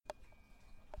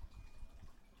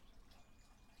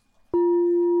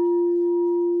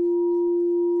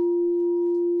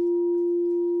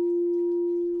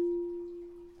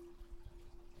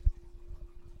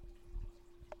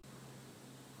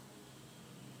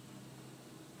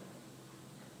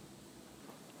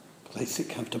Please sit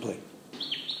comfortably.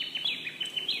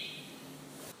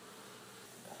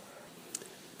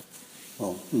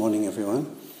 Well, morning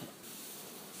everyone.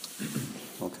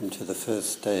 Welcome to the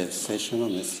first day of session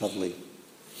on this lovely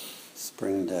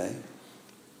spring day.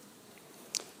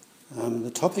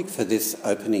 The topic for this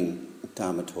opening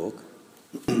Dharma talk,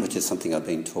 which is something I've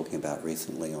been talking about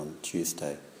recently on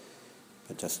Tuesday,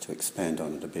 but just to expand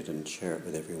on it a bit and share it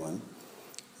with everyone,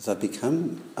 is I've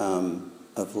become,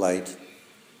 of late,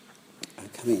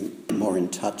 coming more in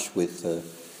touch with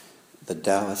the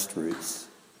Taoist roots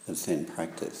of Zen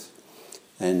practice.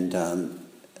 And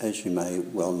as you may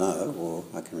well know, or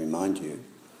I can remind you,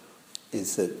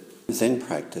 is that Zen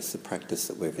practice, the practice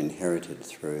that we've inherited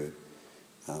through,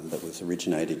 that was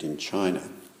originated in China,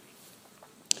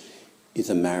 is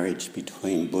a marriage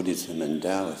between Buddhism and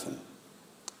Taoism.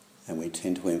 And we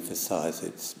tend to emphasise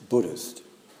its Buddhist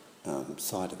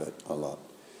side of it a lot.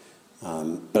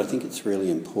 But I think it's really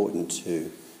important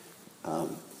to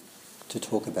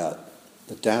talk about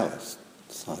the Taoist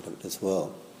side of it as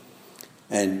well.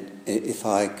 And if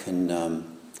I can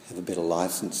have a bit of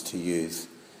license to use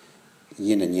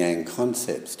yin and yang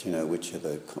concepts, which are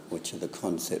the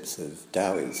concepts of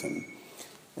Taoism,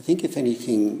 I think if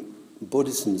anything,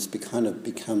 Buddhism's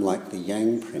become like the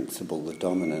yang principle, the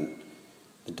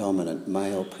dominant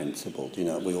male principle,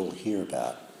 we all hear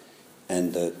about,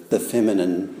 and the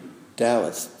feminine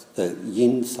Taoist, the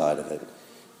yin side of it,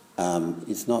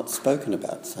 is not spoken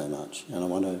about so much, and I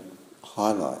want to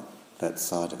highlight that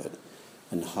side of it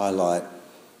and highlight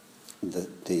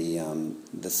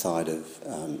the side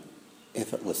of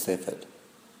effortless effort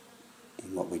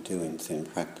in what we do in Zen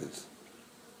practice.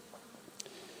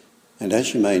 And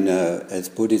as you may know, as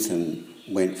Buddhism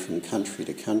went from country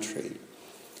to country,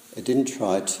 it didn't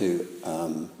try to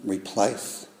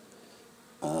replace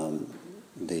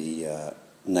the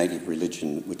native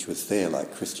religion which was there,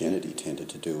 like Christianity tended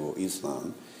to do, or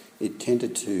Islam. It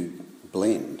tended to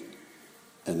blend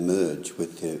and merge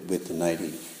with the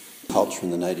native culture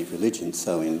and the native religion.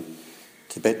 So in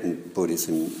Tibetan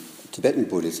Buddhism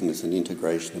is an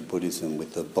integration of Buddhism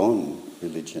with the Bon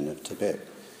religion of Tibet,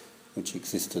 which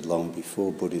existed long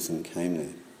before Buddhism came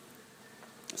there.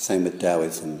 Same with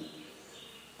Taoism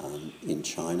in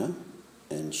China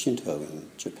and Shinto in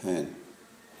Japan.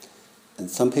 And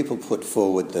some people put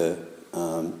forward the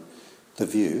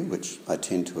view, which I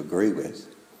tend to agree with,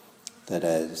 that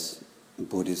as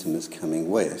Buddhism is coming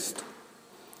west,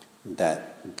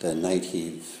 that the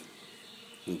native,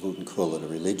 we wouldn't call it a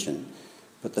religion,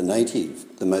 but the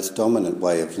most dominant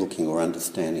way of looking or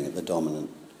understanding of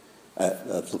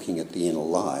of looking at the inner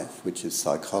life, which is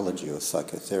psychology or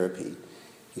psychotherapy,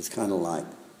 is kind of like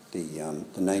the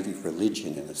native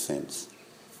religion in a sense,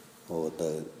 or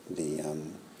the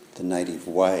native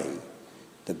way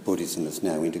that Buddhism is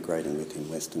now integrating within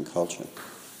Western culture.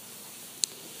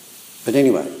 But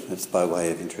anyway, that's by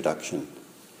way of introduction.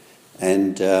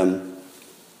 And you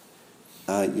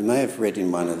may have read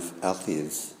in one of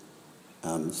Althea's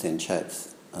Zen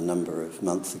chats a number of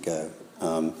months ago,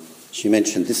 she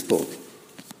mentioned this book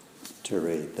to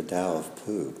read, The Tao of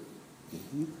Pooh,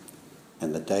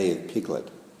 and The Day of Piglet,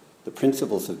 The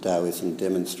Principles of Taoism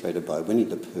Demonstrated by Winnie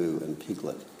the Pooh and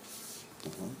Piglet.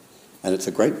 And it's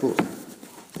a great book,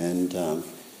 and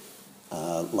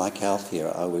like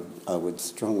Althea, I would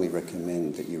strongly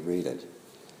recommend that you read it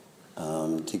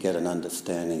to get an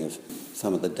understanding of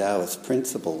some of the Taoist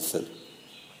principles that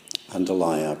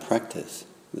underlie our practice,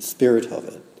 the spirit of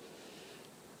it.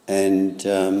 And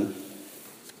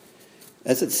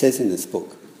as it says in this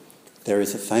book, there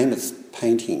is a famous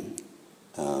painting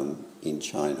in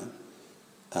China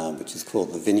which is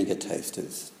called The Vinegar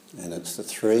Tasters, and it's the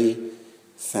three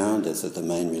founders of the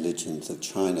main religions of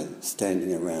China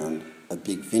standing around a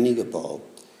big vinegar bowl.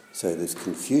 So there's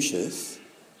Confucius,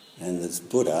 and there's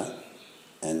Buddha,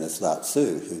 and there's Lao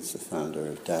Tzu, who's the founder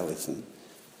of Taoism.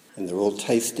 And they're all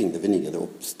tasting the vinegar. They're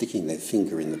all sticking their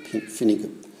finger in the vinegar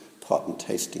pot and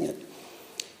tasting it.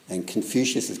 And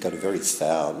Confucius has got a very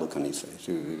sour look on his face.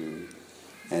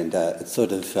 And it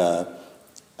sort of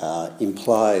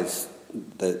implies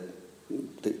that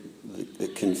the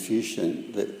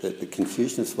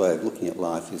Confucianist way of looking at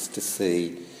life is to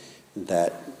see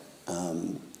that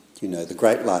the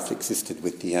great life existed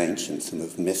with the ancients and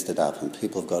we've messed it up, and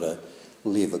people have got to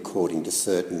live according to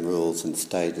certain rules and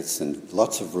status, and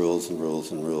lots of rules and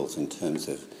rules and rules in terms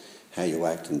of how you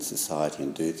act in society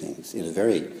and do things in a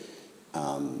very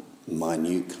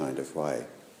minute kind of way.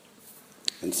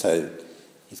 And so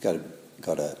he's got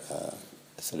a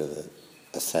sort of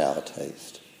a sour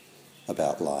taste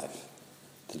about life,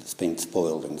 that it's been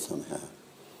spoiled in somehow.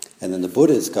 And then the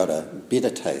Buddha's got a bitter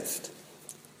taste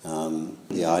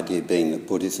The idea being that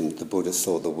Buddhism, the Buddha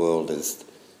saw the world as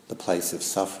the place of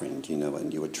suffering,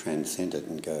 and you would transcend it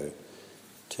and go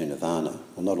to nirvana.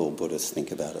 Well, not all Buddhists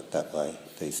think about it that way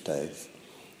these days,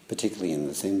 particularly in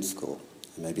the Zen school.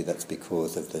 And maybe that's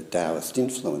because of the Taoist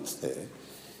influence there,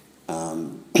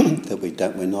 that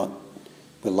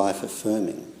we're life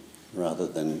affirming rather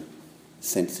than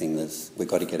sensing this, we've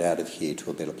got to get out of here to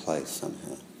a better place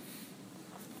somehow.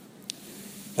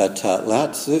 But Lao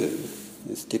Tzu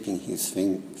is dipping his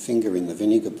finger in the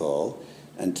vinegar bowl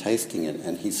and tasting it,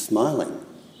 and he's smiling.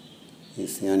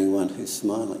 He's the only one who's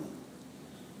smiling.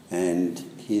 And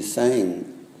he's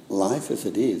saying, life as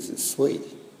it is sweet.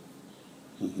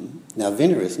 Now,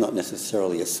 vinegar is not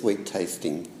necessarily a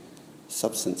sweet-tasting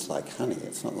substance like honey.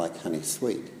 It's not like honey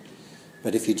sweet.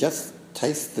 But if you just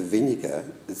taste the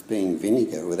vinegar as being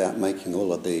vinegar without making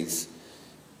all of these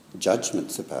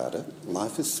judgments about it,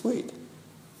 life is sweet.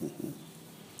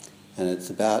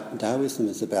 And Taoism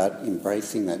is about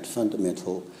embracing that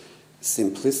fundamental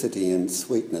simplicity and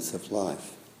sweetness of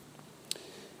life.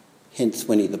 Hence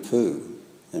Winnie the Pooh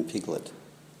and Piglet.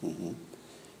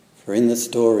 For in the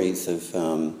stories of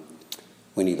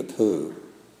Winnie the Pooh,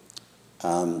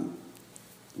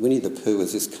 Winnie the Pooh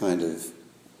was this kind of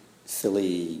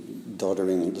silly,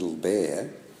 doddering little bear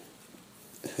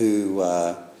who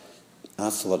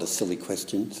asks a lot of silly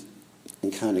questions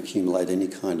and can't accumulate any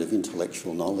kind of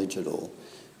intellectual knowledge at all.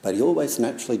 But he always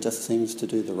naturally just seems to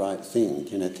do the right thing.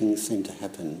 Things seem to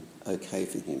happen okay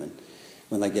for him. And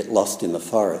when they get lost in the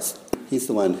forest, he's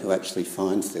the one who actually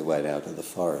finds their way out of the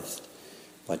forest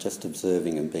by just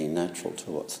observing and being natural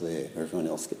to what's there. Everyone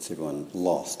else gets everyone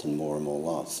lost and more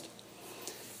lost.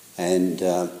 And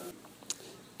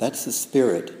that's the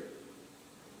spirit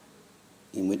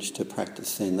in which to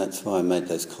practice Zen. That's why I made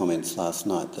those comments last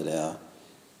night that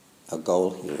our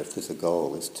goal here, if there's a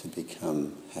goal, is to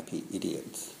become happy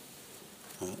idiots,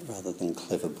 right, rather than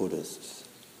clever Buddhists.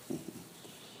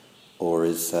 Or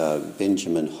as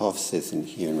Benjamin Hoff says in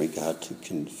here in regard to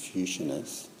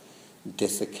Confucianists,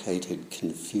 desiccated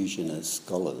Confucianist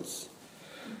scholars,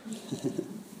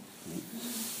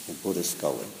 or Buddhist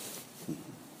scholars.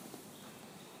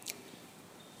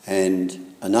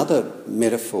 And another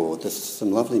metaphor, there's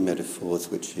some lovely metaphors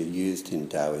which are used in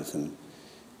Taoism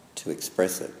to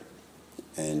express it.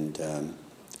 And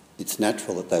it's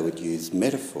natural that they would use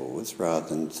metaphors rather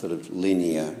than sort of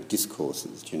linear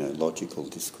discourses, logical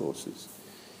discourses,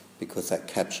 because that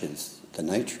captures the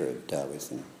nature of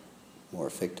Taoism more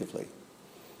effectively.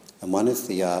 And one is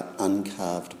the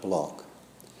uncarved block.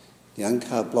 The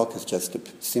uncarved block is just a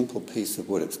simple piece of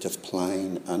wood. It's just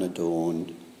plain,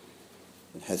 unadorned.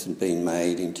 It hasn't been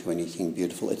made into anything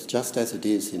beautiful. It's just as it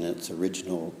is in its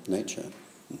original nature.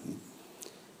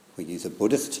 We use a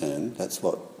Buddhist term, that's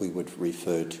what we would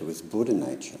refer to as Buddha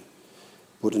nature.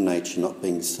 Buddha nature not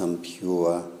being some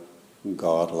pure,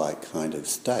 godlike kind of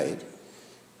state,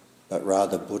 but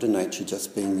rather Buddha nature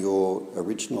just being your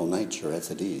original nature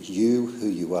as it is, you who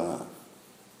you are,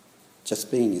 just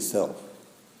being yourself,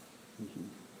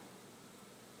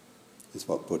 is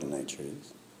what Buddha nature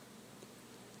is.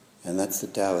 And that's the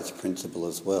Taoist principle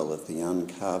as well, of the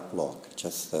uncarved block,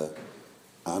 just the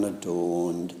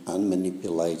unadorned,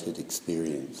 unmanipulated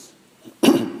experience.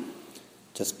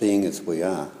 Just being as we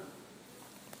are.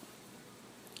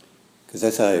 Because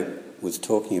as I was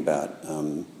talking about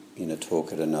in a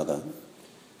talk at another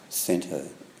centre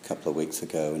a couple of weeks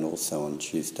ago and also on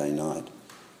Tuesday night,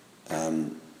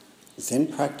 Zen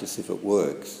practice, if it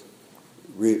works,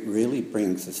 really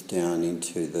brings us down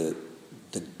into the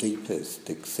deepest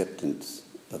acceptance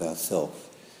of ourself,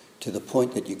 to the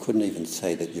point that you couldn't even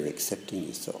say that you're accepting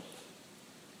yourself.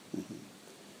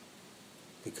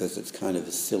 Because it's kind of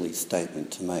a silly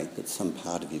statement to make that some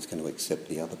part of you is going to accept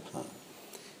the other part.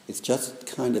 It's just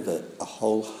kind of a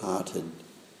wholehearted,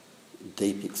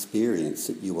 deep experience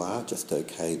that you are just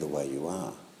okay the way you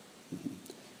are.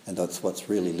 And that's what's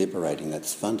really liberating.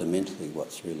 That's fundamentally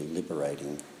what's really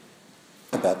liberating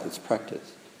about this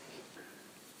practice.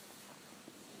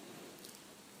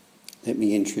 Let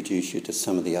me introduce you to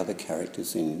some of the other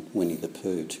characters in Winnie the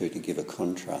Pooh too, to give a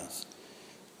contrast.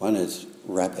 One is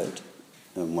Rabbit,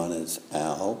 and one is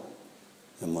Owl,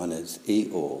 and one is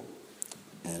Eeyore.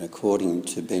 And according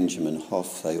to Benjamin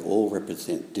Hoff, they all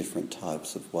represent different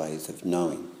types of ways of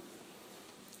knowing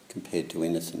compared to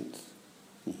innocence.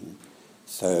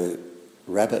 So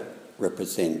Rabbit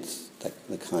represents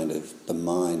the kind of the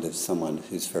mind of someone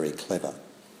who's very clever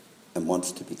and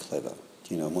wants to be clever.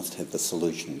 Wants to have the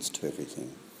solutions to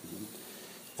everything.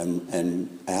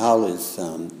 And Owl is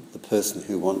the person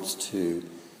who wants to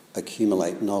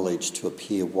accumulate knowledge to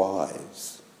appear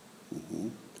wise.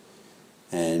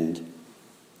 And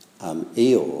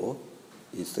Eeyore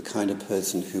is the kind of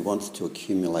person who wants to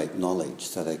accumulate knowledge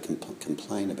so they can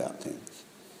complain about things,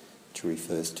 which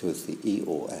refers to as the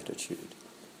Eeyore attitude,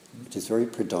 which is very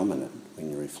predominant when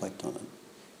you reflect on it.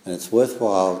 And it's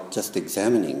worthwhile just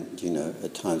examining,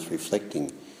 at times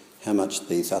reflecting how much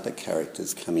these other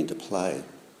characters come into play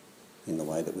in the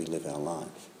way that we live our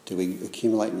life. Do we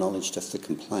accumulate knowledge just to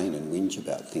complain and whinge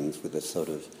about things with a sort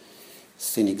of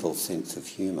cynical sense of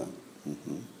humour?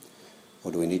 Mm-hmm.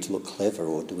 Or do we need to look clever,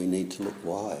 or do we need to look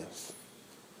wise?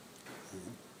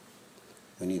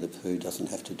 Winnie the Pooh doesn't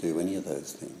have to do any of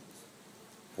those things.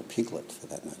 Or Piglet, for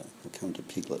that matter. We'll come to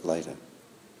Piglet later.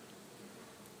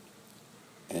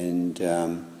 And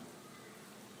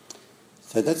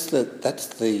so that's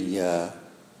the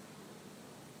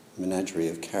menagerie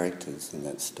of characters in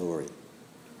that story.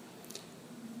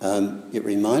 It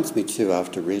reminds me too,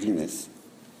 after reading this,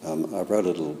 I wrote a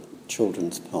little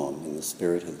children's poem in the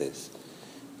spirit of this.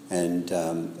 And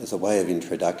as a way of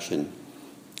introduction,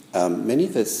 many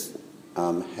of us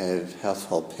have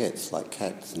household pets like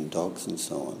cats and dogs and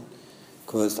so on,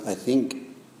 because I think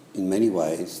in many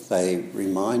ways they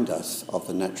remind us of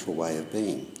the natural way of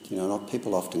being.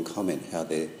 People often comment how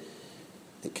their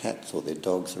cats or their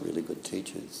dogs are really good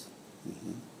teachers,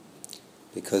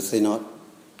 because they're not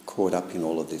caught up in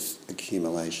all of this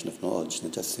accumulation of knowledge, and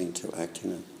they just seem to act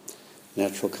in a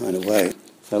natural kind of way.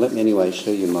 So let me anyway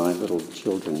show you my little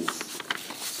children's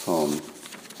poem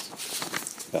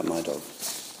about my dog.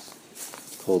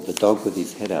 It's called The Dog with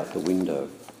His Head Out the Window.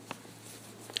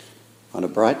 On a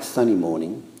bright sunny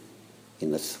morning,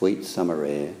 in the sweet summer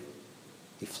air,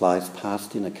 he flies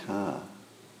past in a car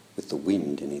with the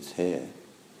wind in his hair.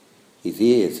 His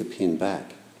ears are pinned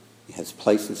back. He has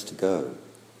places to go.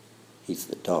 He's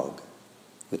the dog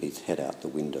with his head out the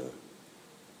window.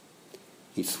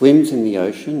 He swims in the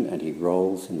ocean and he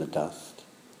rolls in the dust.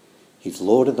 He's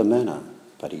lord of the manor,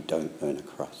 but he don't earn a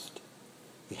crust.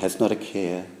 He has not a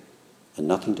care and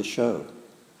nothing to show.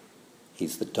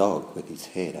 He's the dog with his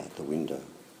head out the window.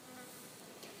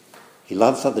 He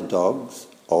loves other dogs,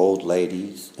 old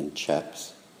ladies and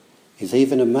chaps. He's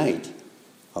even a mate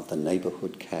of the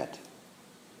neighbourhood cat.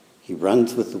 He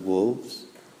runs with the wolves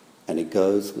and he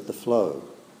goes with the flow.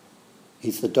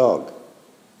 He's the dog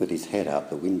with his head out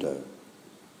the window.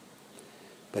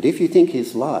 But if you think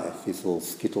his life is all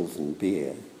skittles and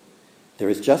beer, there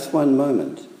is just one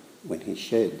moment when he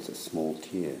sheds a small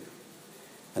tear.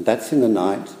 And that's in the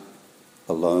night,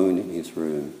 alone in his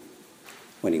room,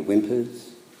 when he whimpers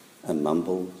and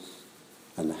mumbles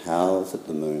and howls at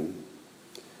the moon.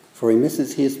 For he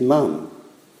misses his mum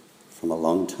from a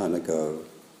long time ago.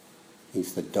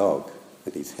 He's the dog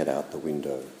with his head out the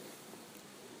window.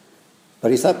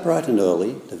 But he's up bright and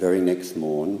early the very next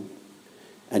morn,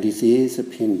 and his ears are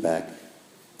pinned back,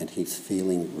 and he's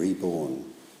feeling reborn,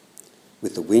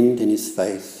 with the wind in his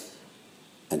face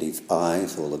and his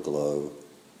eyes all aglow.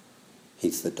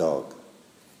 He's the dog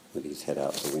with his head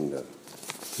out the window.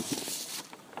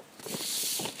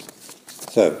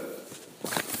 So,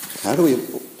 how do we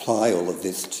apply all of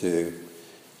this to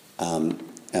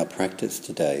our practice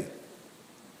today?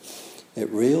 It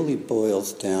really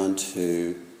boils down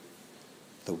to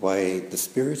the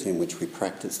spirit in which we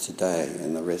practice today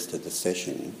and the rest of the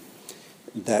session,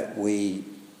 that we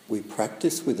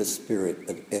practice with a spirit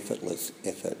of effortless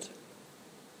effort.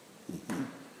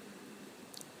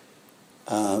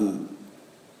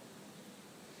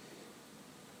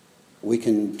 We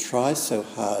can try so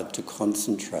hard to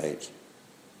concentrate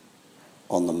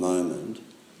on the moment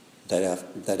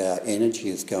that our energy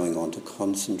is going on to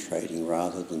concentrating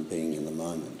rather than being in the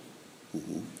moment.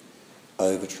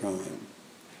 Over trying.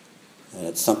 And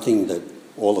it's something that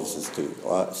all of us do.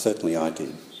 Certainly I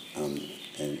did, and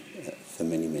for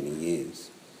many, many years.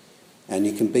 And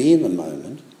you can be in the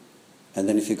moment, and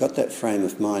then if you've got that frame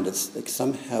of mind,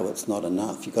 somehow it's not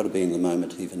enough. You've got to be in the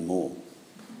moment even more.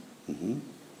 And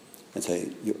so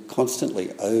you're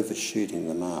constantly overshooting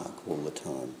the mark all the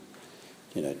time.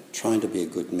 Trying to be a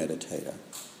good meditator.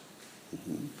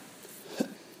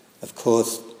 Of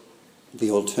course,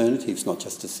 the alternative's not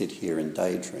just to sit here and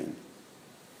daydream.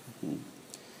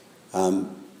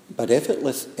 But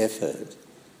effortless effort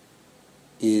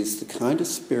is the kind of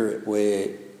spirit where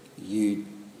you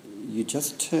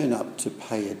just turn up to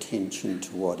pay attention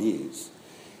to what is,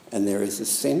 and there is a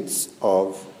sense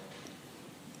of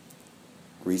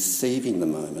receiving the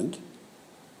moment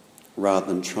rather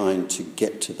than trying to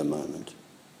get to the moment.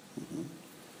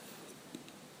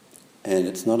 And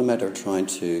it's not a matter of trying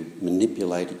to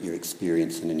manipulate your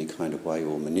experience in any kind of way,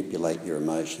 or manipulate your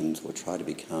emotions, or try to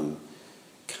become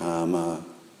calmer,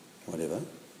 whatever.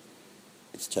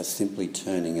 It's just simply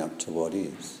turning up to what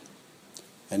is.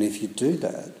 And if you do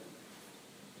that,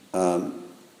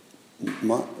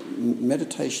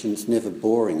 meditation's never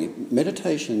boring.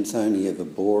 Meditation's only ever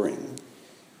boring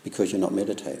because you're not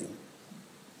meditating.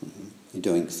 You're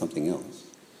doing something else.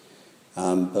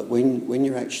 But when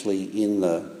you're actually in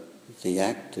the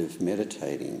act of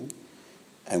meditating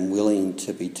and willing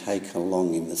to be taken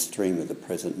along in the stream of the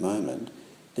present moment,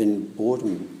 then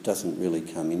boredom doesn't really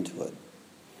come into it.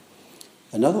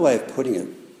 Another way of putting it,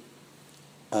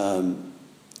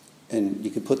 and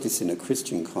you could put this in a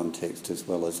Christian context as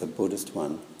well as a Buddhist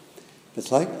one,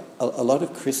 it's like a lot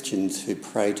of Christians who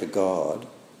pray to God,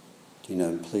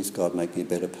 please God make me a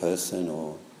better person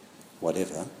or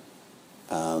whatever,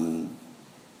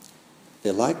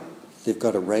 they're like they've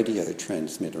got a radio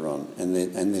transmitter on and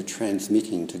they're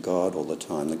transmitting to God all the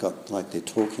time. They're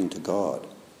talking to God,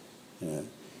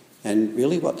 And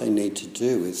really what they need to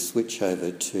do is switch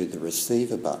over to the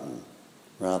receiver button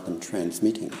rather than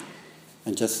transmitting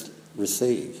and just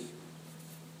receive.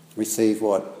 Receive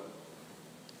what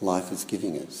life is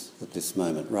giving us at this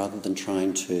moment rather than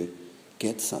trying to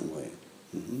get somewhere.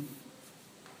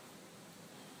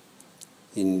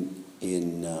 In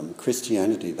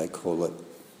Christianity they call it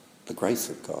the grace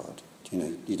of God.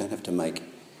 You don't have to make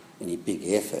any big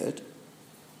effort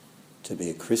to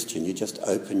be a Christian. You just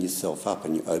open yourself up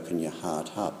and you open your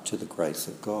heart up to the grace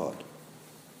of God.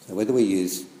 So whether we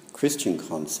use Christian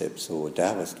concepts or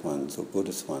Taoist ones or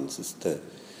Buddhist ones, the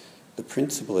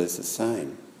principle is the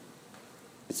same.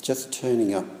 It's just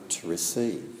turning up to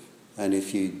receive. And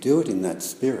if you do it in that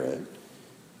spirit,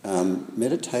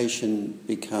 meditation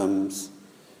becomes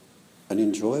an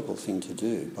enjoyable thing to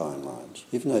do by and large,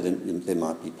 even though there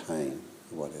might be pain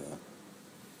or whatever.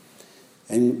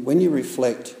 And when you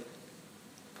reflect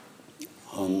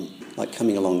on, like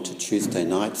coming along to Tuesday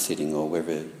night sitting or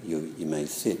wherever you may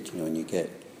sit, and you get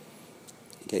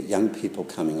young people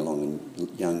coming along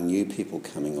and young new people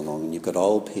coming along, and you've got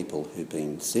old people who've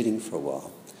been sitting for a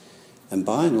while. And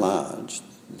by and large,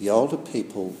 the older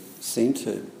people seem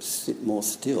to sit more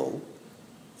still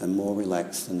and more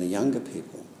relaxed than the younger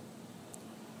people.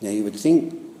 Now you would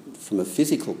think from a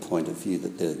physical point of view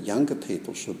that the younger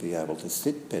people should be able to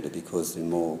sit better because they're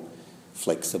more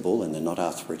flexible and they're not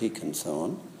arthritic and so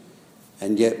on.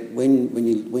 And yet when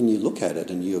you look at it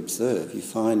and you observe, you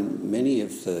find many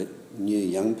of the new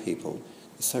young people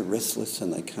are so restless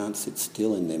and they can't sit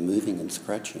still and they're moving and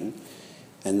scratching.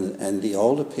 And the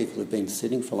older people who've been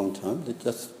sitting for a long time, they're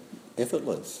just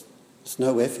effortless. There's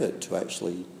no effort to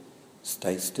actually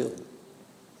stay still.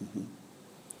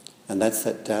 And that's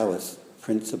that Taoist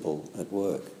principle at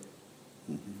work.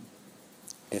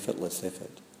 Effortless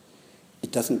effort.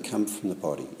 It doesn't come from the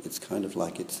body. It's kind of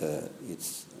like it's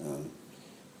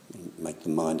make the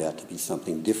mind out to be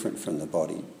something different from the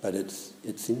body, but it's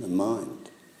in the mind.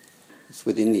 It's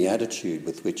within the attitude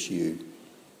with which you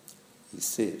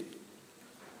sit.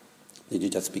 That you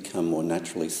just become more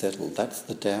naturally settled. That's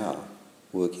the Tao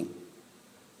working.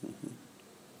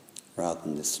 Rather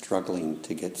than this struggling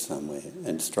to get somewhere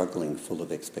and struggling full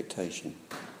of expectation.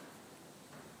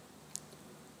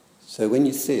 So when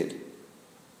you sit,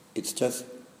 it's just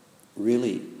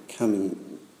really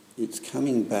coming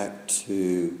back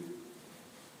to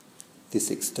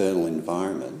this external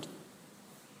environment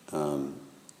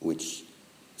which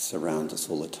surrounds us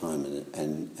all the time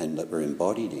and that we're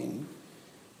embodied in,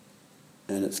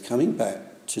 and it's coming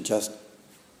back to just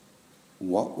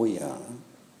what we are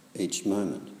each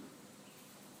moment.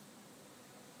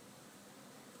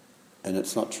 And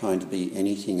it's not trying to be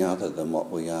anything other than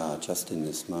what we are just in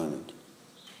this moment.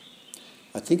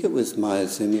 I think it was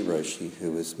Mayazumi Roshi,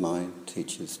 who was my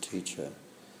teacher's teacher,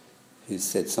 who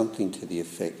said something to the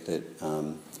effect that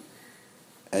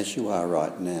as you are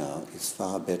right now is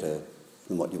far better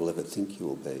than what you will ever think you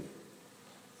will be.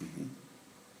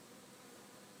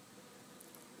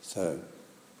 So,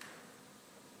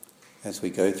 as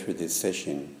we go through this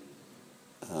session,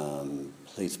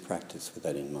 please practice with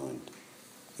that in mind.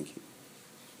 Thank you.